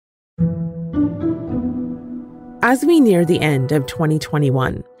As we near the end of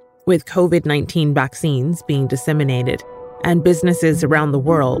 2021, with COVID-19 vaccines being disseminated and businesses around the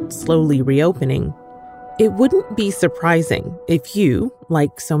world slowly reopening, it wouldn't be surprising if you,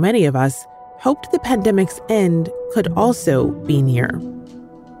 like so many of us, hoped the pandemic's end could also be near.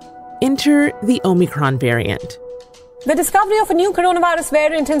 Enter the Omicron variant. The discovery of a new coronavirus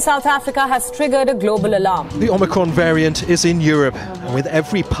variant in South Africa has triggered a global alarm. The Omicron variant is in Europe, and with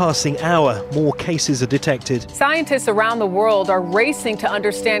every passing hour, more cases are detected. Scientists around the world are racing to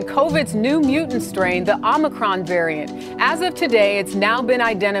understand COVID's new mutant strain, the Omicron variant. As of today, it's now been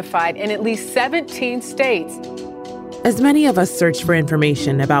identified in at least 17 states. As many of us searched for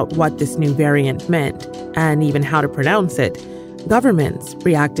information about what this new variant meant, and even how to pronounce it, governments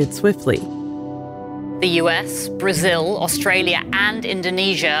reacted swiftly. The US, Brazil, Australia and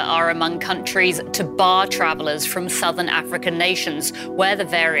Indonesia are among countries to bar travellers from southern African nations where the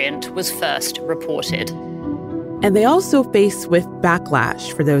variant was first reported. And they also face swift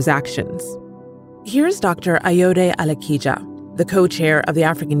backlash for those actions. Here's Dr. Ayode Alakija, the co-chair of the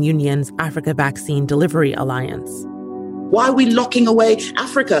African Union's Africa Vaccine Delivery Alliance. Why are we locking away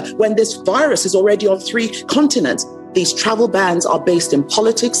Africa when this virus is already on 3 continents? These travel bans are based in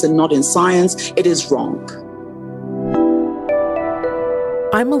politics and not in science. It is wrong.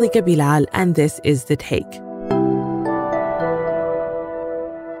 I'm Malika Bilal, and this is The Take.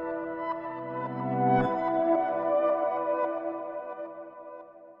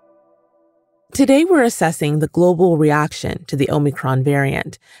 Today, we're assessing the global reaction to the Omicron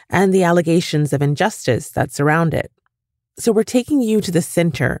variant and the allegations of injustice that surround it. So we're taking you to the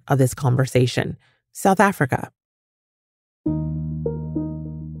center of this conversation, South Africa.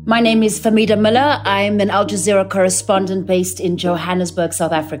 My name is Famida Miller. I'm an Al Jazeera correspondent based in Johannesburg,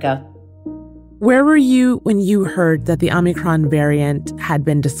 South Africa. Where were you when you heard that the Omicron variant had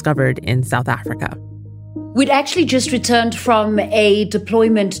been discovered in South Africa? We'd actually just returned from a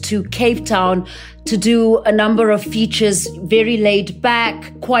deployment to Cape Town to do a number of features, very laid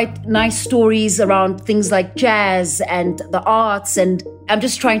back, quite nice stories around things like jazz and the arts. And I'm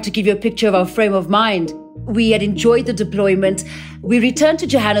just trying to give you a picture of our frame of mind. We had enjoyed the deployment. We returned to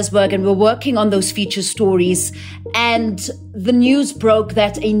Johannesburg and we're working on those feature stories. And the news broke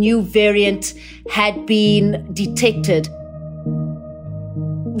that a new variant had been detected.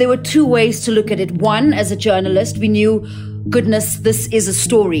 There were 2 ways to look at it. One, as a journalist, we knew, goodness, this is a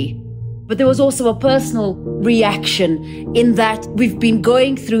story. But there was also a personal reaction in that we've been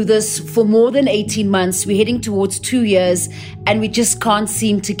going through this for more than 18 months. We're heading towards 2 years, and we just can't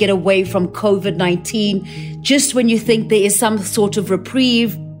seem to get away from COVID-19. Just when you think there is some sort of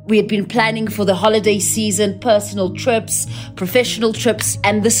reprieve, we had been planning for the holiday season, personal trips, professional trips,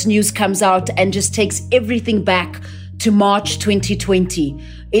 and this news comes out and just takes everything back to March 2020.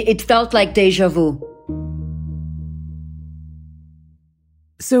 It felt like deja vu.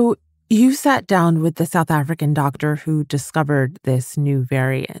 So you sat down with the South African doctor who discovered this new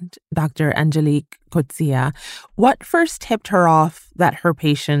variant, Dr. Angelique Coetzee. What first tipped her off that her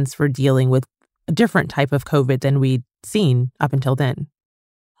patients were dealing with a different type of COVID than we'd seen up until then?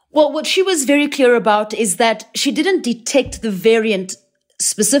 Well, what she was very clear about is that she didn't detect the variant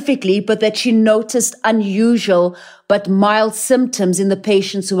specifically, but that she noticed unusual but mild symptoms in the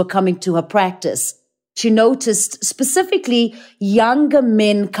patients who were coming to her practice. She noticed specifically younger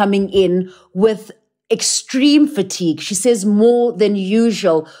men coming in with extreme fatigue. She says more than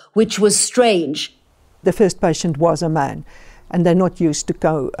usual, which was strange. The first patient was a man, and they're not used to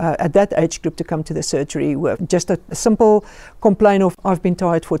go at that age group to come to the surgery with just a simple complaint of, I've been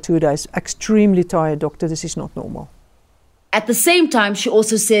tired for 2 days, extremely tired, doctor, this is not normal. At the same time, she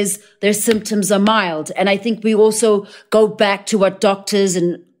also says their symptoms are mild. And I think we also go back to what doctors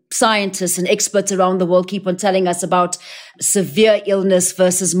and scientists and experts around the world keep on telling us about severe illness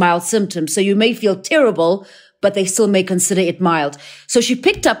versus mild symptoms. So you may feel terrible, but they still may consider it mild. So she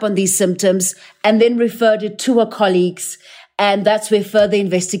picked up on these symptoms and then referred it to her colleagues. And that's where further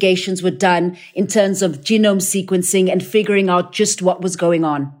investigations were done in terms of genome sequencing and figuring out just what was going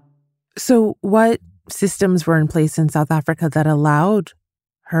on. So what systems were in place in South Africa that allowed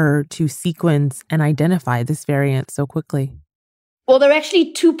her to sequence and identify this variant so quickly? Well, there are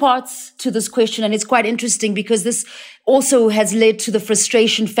actually 2 parts to this question, and it's quite interesting because this also has led to the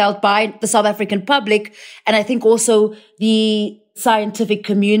frustration felt by the South African public and I think also the scientific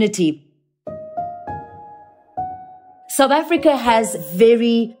community. South Africa has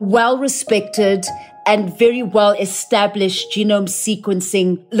very well-respected and very well-established genome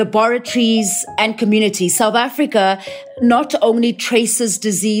sequencing laboratories and communities. South Africa not only traces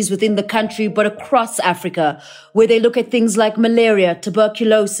disease within the country, but across Africa, where they look at things like malaria,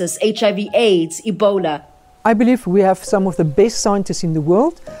 tuberculosis, HIV/AIDS, Ebola. I believe we have some of the best scientists in the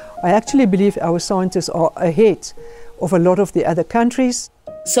world. I actually believe our scientists are ahead of a lot of the other countries.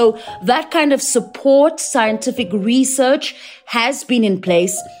 So that kind of support, scientific research has been in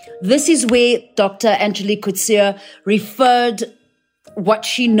place. This is where Dr. Angelique Coetzee referred what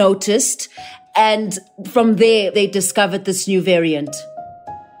she noticed, and from there they discovered this new variant.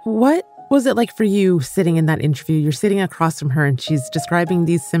 What was it like for you sitting in that interview? You're sitting across from her and she's describing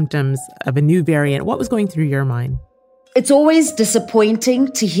these symptoms of a new variant. What was going through your mind? It's always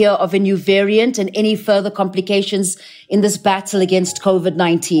disappointing to hear of a new variant and any further complications in this battle against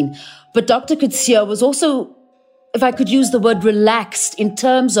COVID-19. But Dr. Coetzee was also, if I could use the word, relaxed in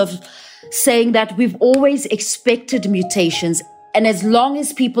terms of saying that we've always expected mutations. And as long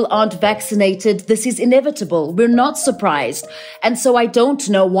as people aren't vaccinated, this is inevitable. We're not surprised. And so I don't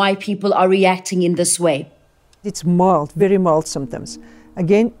know why people are reacting in this way. It's mild, very mild symptoms.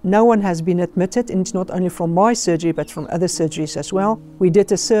 Again, no one has been admitted, and it's not only from my surgery, but from other surgeries as well. We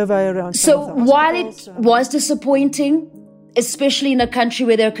did a survey around. So while it was disappointing, especially in a country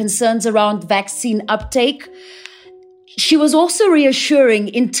where there are concerns around vaccine uptake, she was also reassuring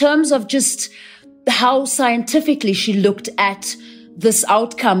in terms of just how scientifically she looked at this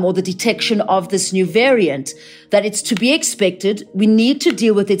outcome or the detection of this new variant, that it's to be expected. We need to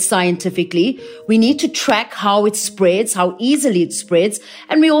deal with it scientifically. We need to track how it spreads, how easily it spreads.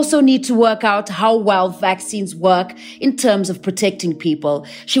 And we also need to work out how well vaccines work in terms of protecting people.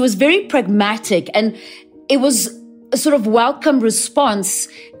 She was very pragmatic, and it was a sort of welcome response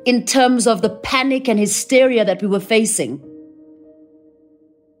in terms of the panic and hysteria that we were facing.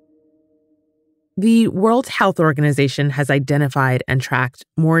 The World Health Organization has identified and tracked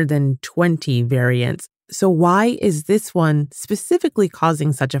more than 20 variants. So why is this one specifically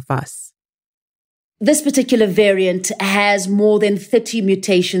causing such a fuss? This particular variant has more than 30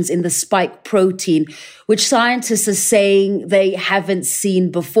 mutations in the spike protein, which scientists are saying they haven't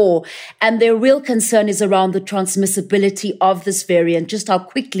seen before. And their real concern is around the transmissibility of this variant, just how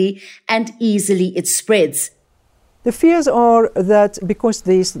quickly and easily it spreads. The fears are that because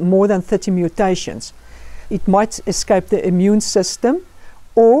there's more than 30 mutations, it might escape the immune system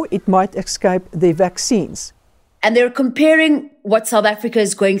or it might escape the vaccines. And they're comparing what South Africa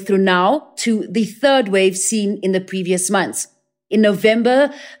is going through now to the third wave seen in the previous months. In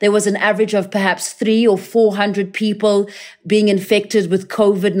November, there was an average of perhaps 300 or 400 people being infected with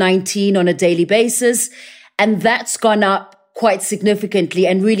COVID-19 on a daily basis. And that's gone up quite significantly.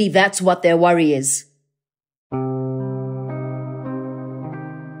 And really, that's what their worry is.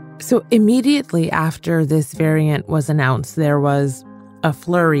 So immediately after this variant was announced, there was a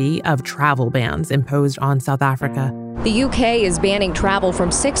flurry of travel bans imposed on South Africa. The UK is banning travel from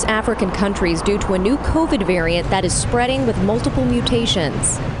 6 African countries due to a new COVID variant that is spreading with multiple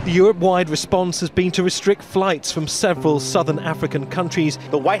mutations. The Europe-wide response has been to restrict flights from several southern African countries.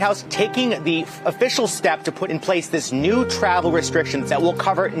 The White House taking the official step to put in place this new travel restrictions that will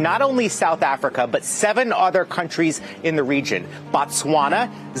cover not only South Africa, but 7 other countries in the region: Botswana,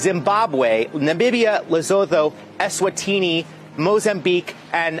 Zimbabwe, Namibia, Lesotho, Eswatini, Mozambique,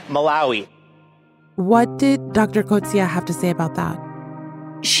 and Malawi. What did Dr. Coetzee have to say about that?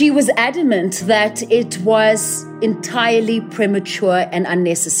 She was adamant that it was entirely premature and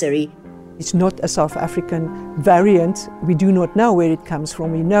unnecessary. It's not a South African variant. We do not know where it comes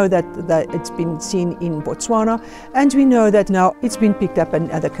from. We know that it's been seen in Botswana, and we know that now it's been picked up in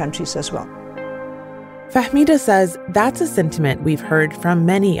other countries as well. Fahmida says that's a sentiment we've heard from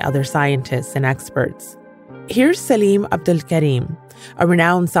many other scientists and experts. Here's Salim Abdulkarim, a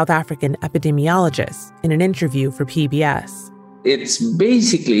renowned South African epidemiologist, in an interview for PBS. It's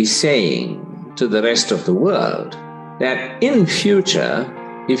basically saying to the rest of the world that in future,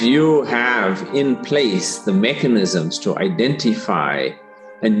 if you have in place the mechanisms to identify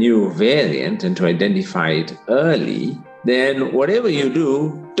a new variant and to identify it early, then whatever you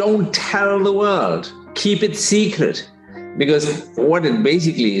do, don't tell the world. Keep it secret. Because what it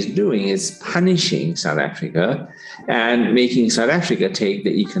basically is doing is punishing South Africa and making South Africa take the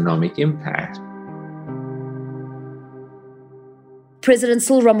economic impact. President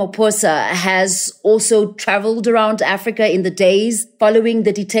Cyril Ramaphosa has also traveled around Africa in the days following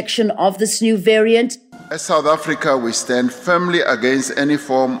the detection of this new variant. As South Africa, we stand firmly against any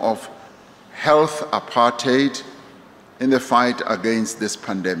form of health apartheid in the fight against this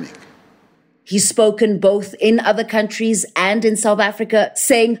pandemic. He's spoken both in other countries and in South Africa,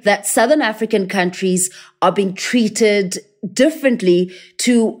 saying that Southern African countries are being treated differently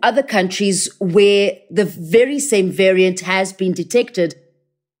to other countries where the very same variant has been detected.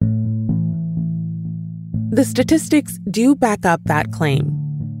 The statistics do back up that claim.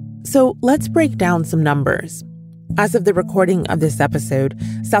 So let's break down some numbers. As of the recording of this episode,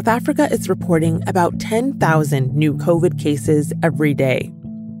 South Africa is reporting about 10,000 new COVID cases every day.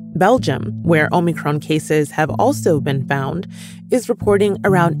 Belgium, where Omicron cases have also been found, is reporting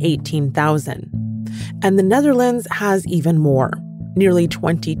around 18,000. And the Netherlands has even more, nearly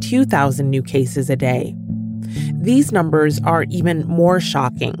 22,000 new cases a day. These numbers are even more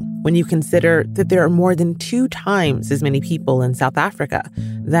shocking when you consider that there are more than 2 times as many people in South Africa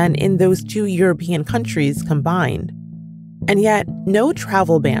than in those 2 European countries combined. And yet, no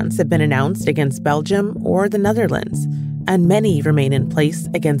travel bans have been announced against Belgium or the Netherlands, and many remain in place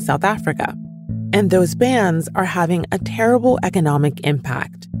against South Africa. And those bans are having a terrible economic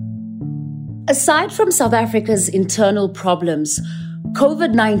impact. Aside from South Africa's internal problems,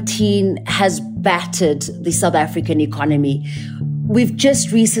 COVID-19 has battered the South African economy. We've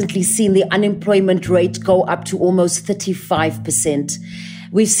just recently seen the unemployment rate go up to almost 35%.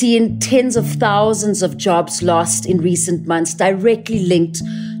 We've seen tens of thousands of jobs lost in recent months directly linked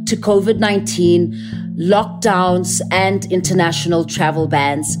to COVID-19, lockdowns, and international travel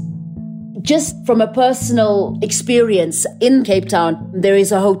bans. Just from a personal experience in Cape Town, there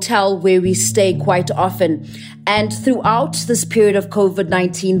is a hotel where we stay quite often. And throughout this period of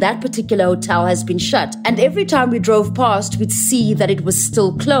COVID-19, that particular hotel has been shut. And every time we drove past, we'd see that it was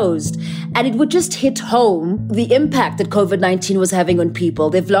still closed. And it would just hit home the impact that COVID-19 was having on people.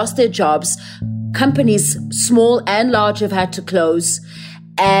 They've lost their jobs. Companies, small and large, have had to close.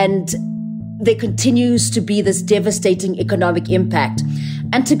 And there continues to be this devastating economic impact.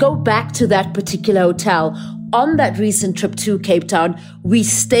 And to go back to that particular hotel, on that recent trip to Cape Town, we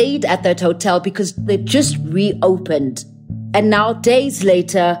stayed at that hotel because they just reopened. And now, days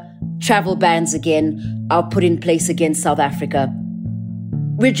later, travel bans again are put in place against South Africa.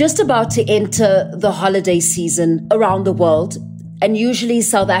 We're just about to enter the holiday season around the world. And usually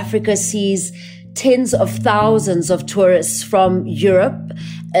South Africa sees tens of thousands of tourists from Europe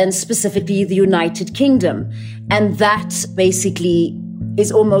and specifically the United Kingdom. And that basically is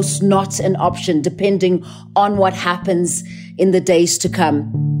almost not an option depending on what happens in the days to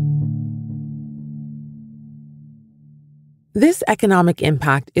come. This economic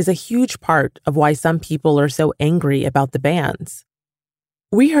impact is a huge part of why some people are so angry about the bans.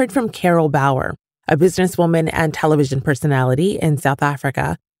 We heard from Carol Bauer, a businesswoman and television personality in South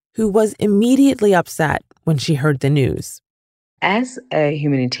Africa, who was immediately upset when she heard the news. As a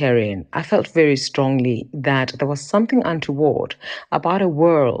humanitarian, I felt very strongly that there was something untoward about a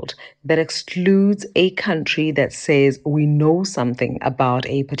world that excludes a country that says we know something about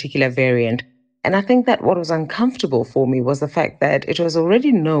a particular variant. And I think that what was uncomfortable for me was the fact that it was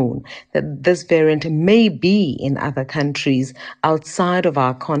already known that this variant may be in other countries outside of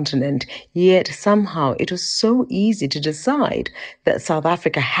our continent, yet somehow it was so easy to decide that South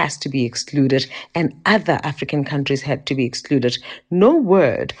Africa has to be excluded and other African countries had to be excluded. No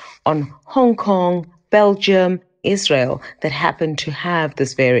word on Hong Kong, Belgium, Israel that happened to have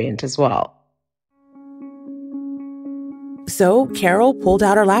this variant as well. So Carol pulled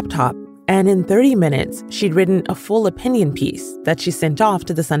out her laptop. And in 30 minutes, she'd written a full opinion piece that she sent off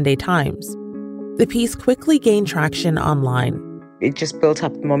to the Sunday Times. The piece quickly gained traction online. It just built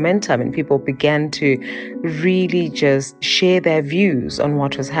up momentum and people began to really just share their views on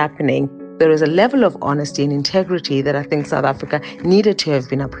what was happening. There was a level of honesty and integrity that I think South Africa needed to have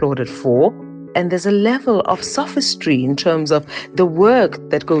been applauded for. And there's a level of sophistry in terms of the work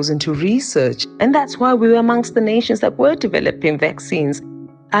that goes into research. And that's why we were amongst the nations that were developing vaccines.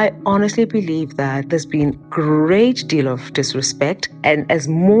 I honestly believe that there's been a great deal of disrespect, and as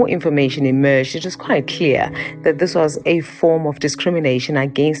more information emerged, it was quite clear that this was a form of discrimination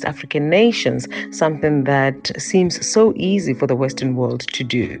against African nations, something that seems so easy for the Western world to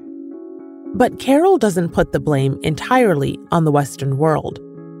do. But Carol doesn't put the blame entirely on the Western world.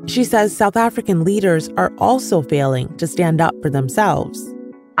 She says South African leaders are also failing to stand up for themselves.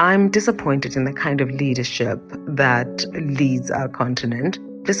 I'm disappointed in the kind of leadership that leads our continent.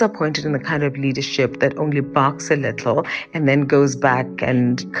 Disappointed in the kind of leadership that only barks a little and then goes back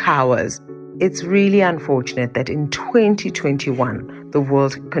and cowers. It's really unfortunate that in 2021, the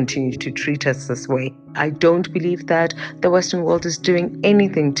world continues to treat us this way. I don't believe that the Western world is doing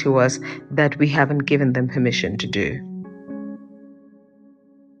anything to us that we haven't given them permission to do.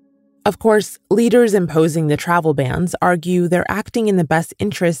 Of course, leaders imposing the travel bans argue they're acting in the best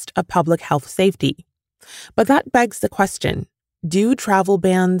interest of public health safety. But that begs the question, do travel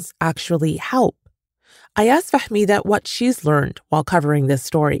bans actually help? I asked Fahmida what she's learned while covering this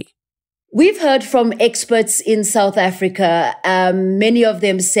story. We've heard from experts in South Africa, many of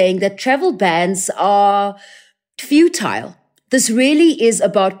them saying that travel bans are futile. This really is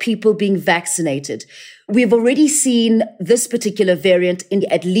about people being vaccinated. We've already seen this particular variant in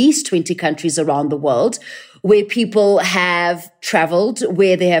at least 20 countries around the world, where people have traveled,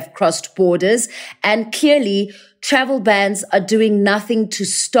 where they have crossed borders, and clearly travel bans are doing nothing to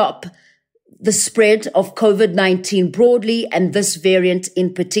stop the spread of COVID-19 broadly and this variant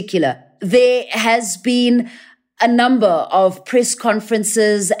in particular. There has been a number of press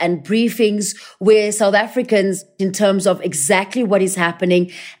conferences and briefings where South Africans, in terms of exactly what is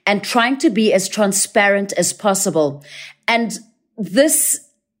happening and trying to be as transparent as possible. And this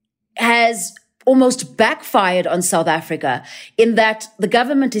has almost backfired on South Africa in that the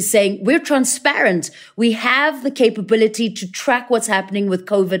government is saying, we're transparent. We have the capability to track what's happening with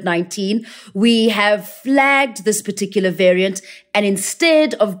COVID-19. We have flagged this particular variant, and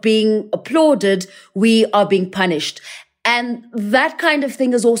instead of being applauded, we are being punished. And that kind of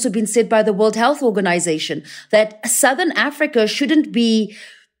thing has also been said by the World Health Organization, that Southern Africa shouldn't be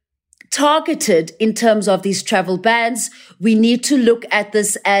targeted in terms of these travel bans. We need to look at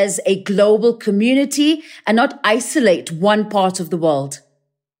this as a global community and not isolate one part of the world.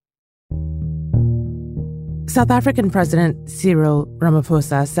 South African President Cyril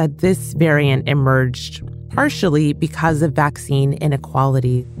Ramaphosa said this variant emerged partially because of vaccine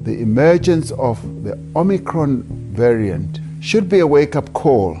inequality. The emergence of the Omicron variant should be a wake-up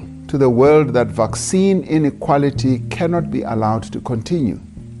call to the world that vaccine inequality cannot be allowed to continue.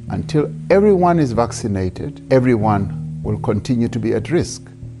 Until everyone is vaccinated, everyone will continue to be at risk.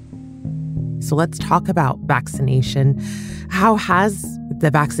 So let's talk about vaccination. How has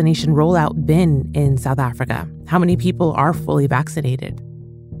the vaccination rollout been in South Africa? How many people are fully vaccinated?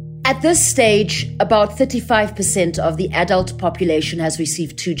 At this stage, about 35% of the adult population has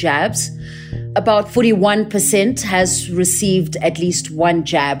received 2 jabs. About 41% has received at least 1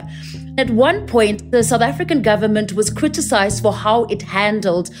 jab. At one point, the South African government was criticized for how it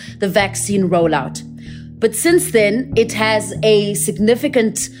handled the vaccine rollout. But since then, it has a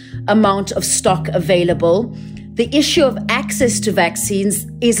significant amount of stock available. The issue of access to vaccines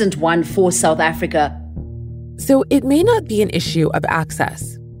isn't one for South Africa. So it may not be an issue of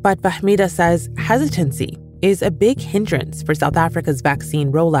access, but Fahmida says hesitancy is a big hindrance for South Africa's vaccine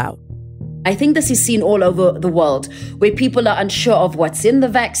rollout. I think this is seen all over the world, where people are unsure of what's in the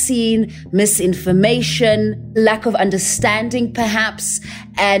vaccine, misinformation, lack of understanding perhaps,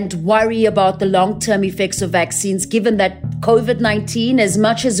 and worry about the long-term effects of vaccines, given that COVID-19, as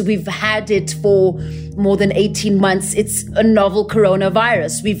much as we've had it for more than 18 months, it's a novel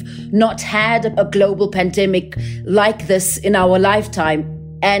coronavirus. We've not had a global pandemic like this in our lifetime.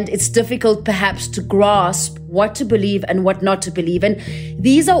 And it's difficult perhaps to grasp what to believe and what not to believe. And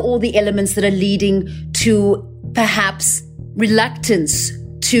these are all the elements that are leading to perhaps reluctance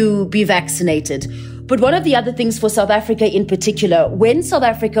to be vaccinated. But one of the other things for South Africa in particular, when South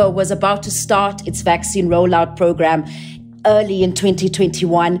Africa was about to start its vaccine rollout program early in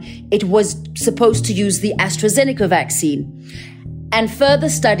 2021, it was supposed to use the AstraZeneca vaccine. And further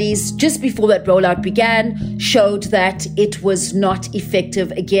studies just before that rollout began showed that it was not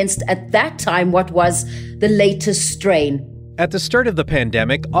effective against, at that time, what was the latest strain. At the start of the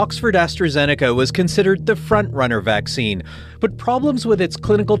pandemic, Oxford AstraZeneca was considered the front-runner vaccine, but problems with its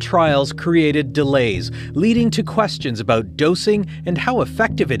clinical trials created delays, leading to questions about dosing and how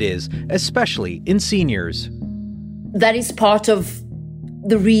effective it is, especially in seniors. That is part of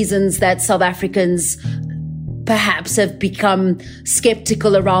the reasons that South Africans perhaps have become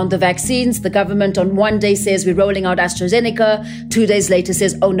skeptical around the vaccines. The government on one day says we're rolling out AstraZeneca, 2 days later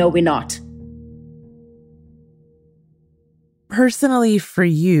says, oh no, we're not. Personally, for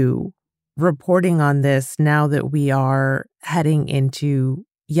you, reporting on this now that we are heading into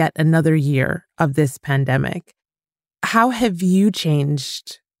yet another year of this pandemic, how have you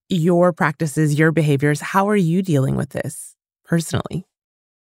changed your practices, your behaviors? How are you dealing with this personally?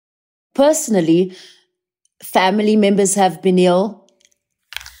 Personally, family members have been ill.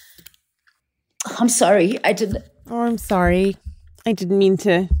 I'm sorry. I'm sorry. I didn't mean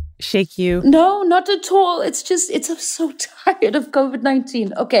to shake you. No, not at all. I'm so tired of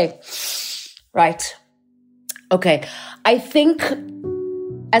COVID-19. Okay. Right. Okay. I think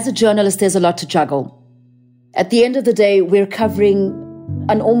as a journalist, there's a lot to juggle. At the end of the day, we're covering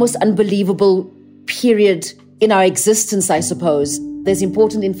an almost unbelievable period in our existence, I suppose. There's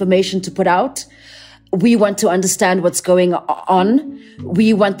important information to put out. We want to understand what's going on.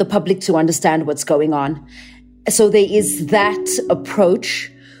 We want the public to understand what's going on. So there is that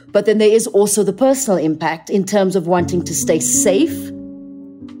approach, but then there is also the personal impact in terms of wanting to stay safe,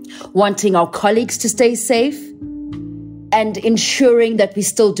 wanting our colleagues to stay safe, and ensuring that we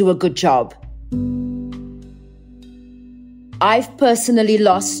still do a good job. I've personally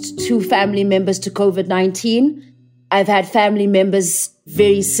lost 2 family members to COVID-19. I've had family members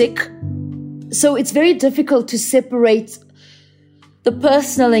very sick. So it's very difficult to separate the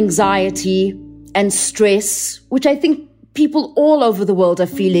personal anxiety and stress, which I think people all over the world are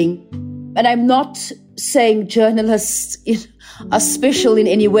feeling. And I'm not saying journalists are special in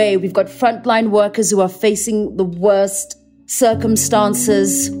any way. We've got frontline workers who are facing the worst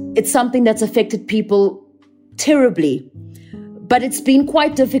circumstances. It's something that's affected people terribly. But it's been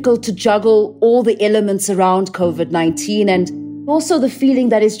quite difficult to juggle all the elements around COVID-19 and also the feeling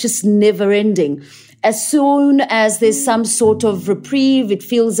that it's just never ending. As soon as there's some sort of reprieve, it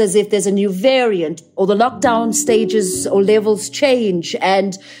feels as if there's a new variant or the lockdown stages or levels change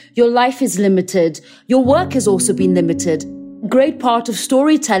and your life is limited. Your work has also been limited. A great part of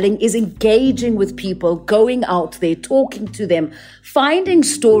storytelling is engaging with people, going out there, talking to them, finding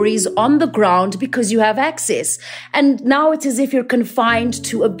stories on the ground because you have access. And now it's as if you're confined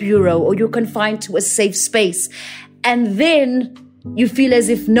to a bureau or you're confined to a safe space. And then you feel as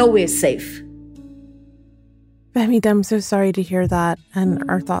if nowhere's safe. Fahmida, I'm so sorry to hear that. And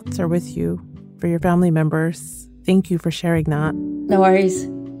our thoughts are with you for your family members. Thank you for sharing that. No worries.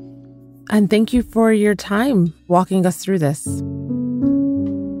 And thank you for your time walking us through this.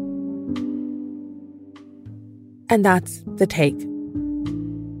 And that's The Take.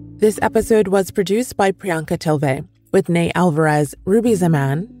 This episode was produced by Priyanka Tilve, with Nay Alvarez, Ruby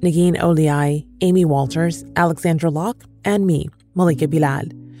Zaman, Nagin Oliai, Amy Walters, Alexandra Locke, and me, Malika Bilal.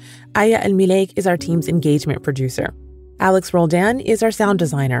 Aya Al-Milek is our team's engagement producer. Alex Roldan is our sound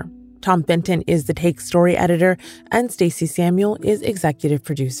designer. Tom Benton is The Take story editor, and Stacey Samuel is executive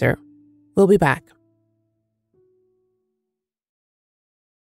producer. We'll be back.